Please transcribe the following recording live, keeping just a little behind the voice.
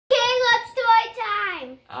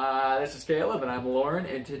Lauren. This is Caleb, and I'm Lauren,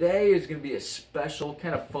 and today is going to be a special,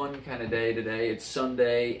 kind of fun kind of day today. It's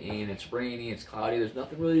Sunday, and it's rainy, it's cloudy, there's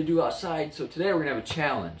nothing really to do outside, so today we're going to have a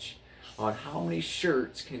challenge on how many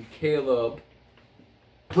shirts can Caleb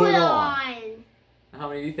put on. How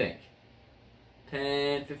many do you think?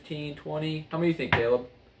 10, 15, 20? How many do you think, Caleb?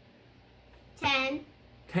 10.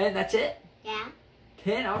 10, that's it? Yeah.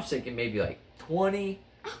 10? I was thinking maybe like 20.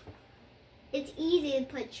 It's easy to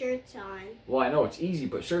put shirts on. Well, I know it's easy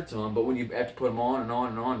to put shirts on, but when you have to put them on and on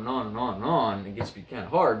and on and on and on and on, it gets to be kind of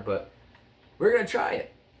hard, but we're going to try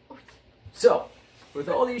it. So, with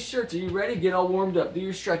all these shirts, are you ready? Get all warmed up. Do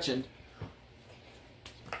your stretching.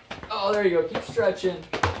 Oh, there you go. Keep stretching.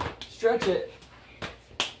 Stretch it.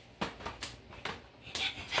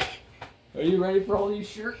 Are you ready for all these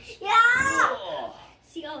shirts? Yeah! Oh,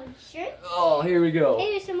 See all the shirts? oh, here we go.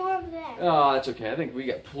 Hey, there's some more over there. Oh, that's okay. I think we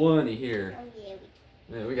got plenty here. Oh, yeah.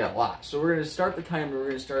 Yeah, we got lots. So we're going to start the timer. We're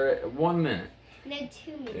going to start at 1 minute. No,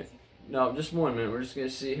 2 minutes. No, just 1 minute. We're just going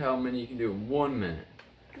to see how many you can do in 1 minute.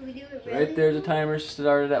 Can we do it really Right there's a long? timer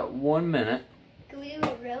started at 1 minute. Can we do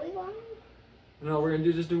it really long? No, we're going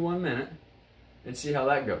to just do 1 minute and see how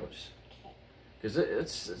that goes. Okay. Because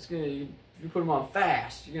it's going to, if you put them on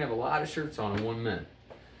fast, you're going to have a lot of shirts on in 1 minute.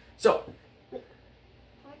 So,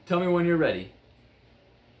 tell me when you're ready.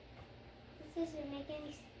 This doesn't make any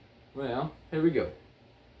sense. Well, here we go.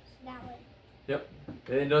 That way. Yep.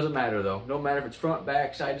 It doesn't matter though. No matter if it's front,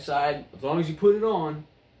 back, side to side. As long as you put it on,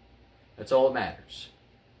 that's all that matters.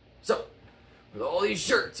 So, with all these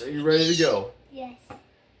shirts, are you ready to go? Yes.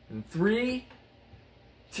 In 3,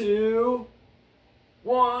 2,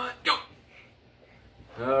 1, go!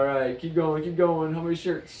 Alright, keep going, keep going. How many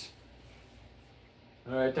shirts?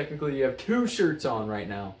 Alright, technically you have 2 shirts on right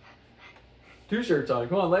now. 2 shirts on.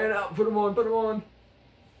 Come on, lay it out. Put them on, put them on.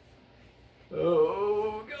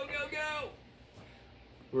 Oh, go, go, go!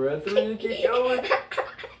 We're at 3, keep going.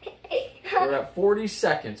 We're at 40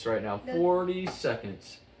 seconds right now. 40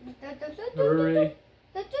 seconds. Hurry.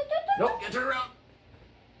 Nope, get her around.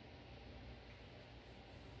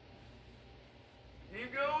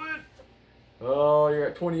 Keep going. Oh, you're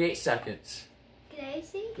at 28 seconds. Can I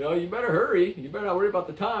see? No, you better hurry. You better not worry about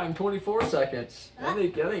the time. 24 seconds. I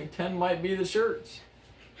think 10 might be the shirts.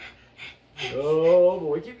 Oh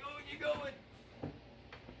boy, keep going, keep going.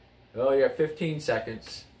 Oh, you're at 15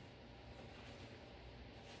 seconds.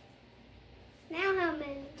 Now how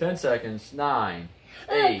many? 10 seconds. 9,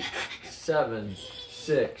 8, 7,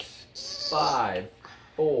 6, 5,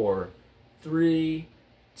 4, 3,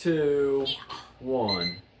 2,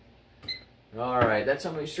 1. Alright, that's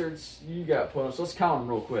how many shirts you got put on. So let's count them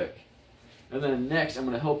real quick. And then next, I'm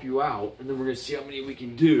going to help you out. And then we're going to see how many we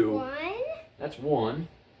can do. 1. That's 1.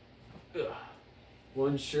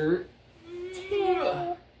 1 shirt.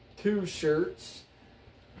 2. 2 shirts.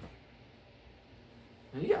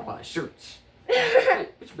 Man, you got a lot of shirts.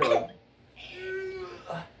 Which belly?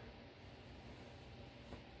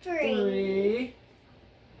 3.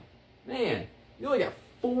 Man, you only got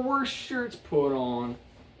 4 shirts put on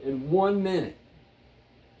in 1 minute.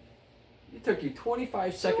 It took you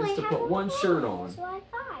 25 seconds to put 1 shirt on. So I have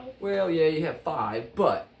 5. Well, yeah, you have 5,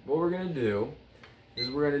 but what we're going to do is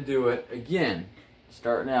we're going to do it again.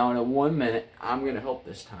 Starting out in 1 minute. I'm going to help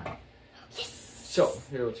this time. Yes. So,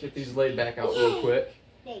 here, let's get these laid back out real quick.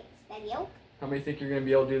 Thanks, Daddy. How many think you're going to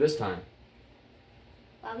be able to do this time?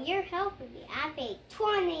 Well, you're helping me. I think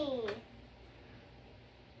 20.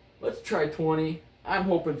 Let's try 20. I'm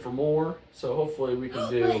hoping for more, so hopefully we can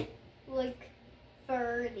do... Like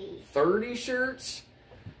 30. 30 shirts?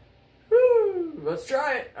 Woo! Let's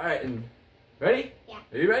try it. All right, and ready? Yeah.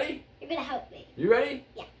 Are you ready? You're going to help me. You ready?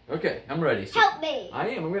 Yeah. Okay, I'm ready. So Help me. I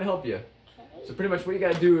am. I'm going to help you. Okay. So pretty much what you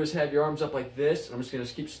got to do is have your arms up like this, and I'm just going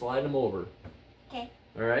to keep sliding them over. Okay.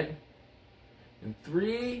 All right? In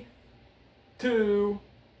 3, 2,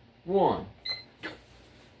 1. Go.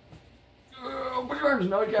 Put your arms.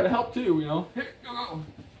 No, you got to help too, you know. Here, go.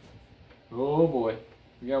 Oh boy.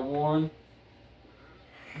 We got 1.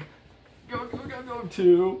 Go, go, go, go.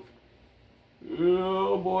 2.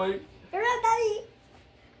 Oh boy. Hurry up, Daddy.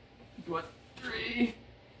 What? 3.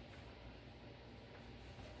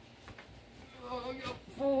 Oh, go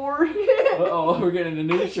 4. Uh-oh, we're getting the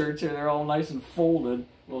new shirts here. They're all nice and folded.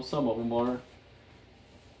 Well, some of them are.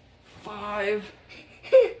 5.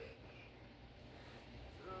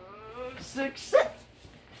 6.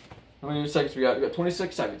 How many seconds we got? We got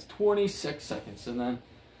 26 seconds. 26 seconds, and then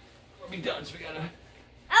we'll be done. So we gotta.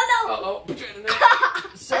 Oh no! Uh-oh, put your hand in there.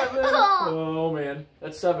 7. Oh man,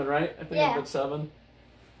 that's 7, right? I think Yeah. I put 7.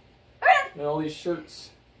 And all these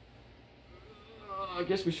shirts. I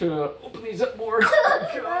guess we should have opened these up more. Go.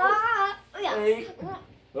 8.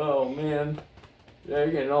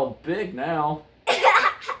 big now.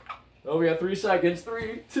 Oh, we got 3 seconds.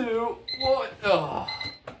 3, 2, 1. Oh.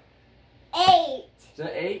 8. Is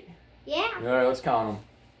that 8? Yeah. All right, let's count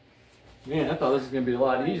them. Man, I thought this was going to be a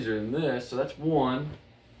lot easier than this. So that's 1.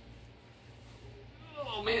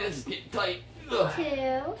 Oh, man, this is getting tight. Ugh.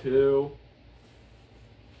 2. 2.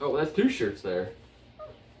 Oh, that's 2 shirts there.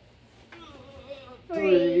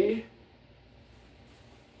 3.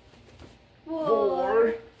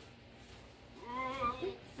 4.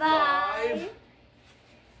 5.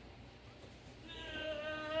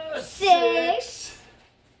 6.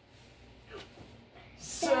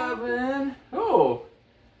 7. Oh.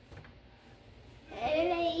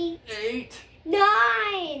 8. 8.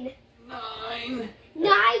 9. 9.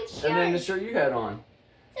 9 shirts. And then the shirt you had on.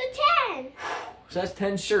 So 10. So that's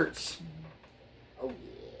 10 shirts. Oh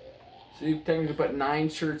yeah. So you've technically put 9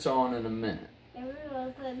 shirts on in a minute. I'm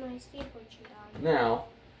gonna put my skateboard shirt on. Now,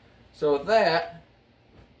 so with that,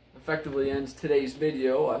 effectively ends today's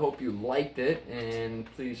video. I hope you liked it, and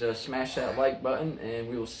please smash that like button, and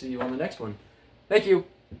we will see you on the next one. Thank you.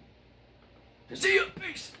 See you.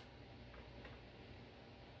 Peace.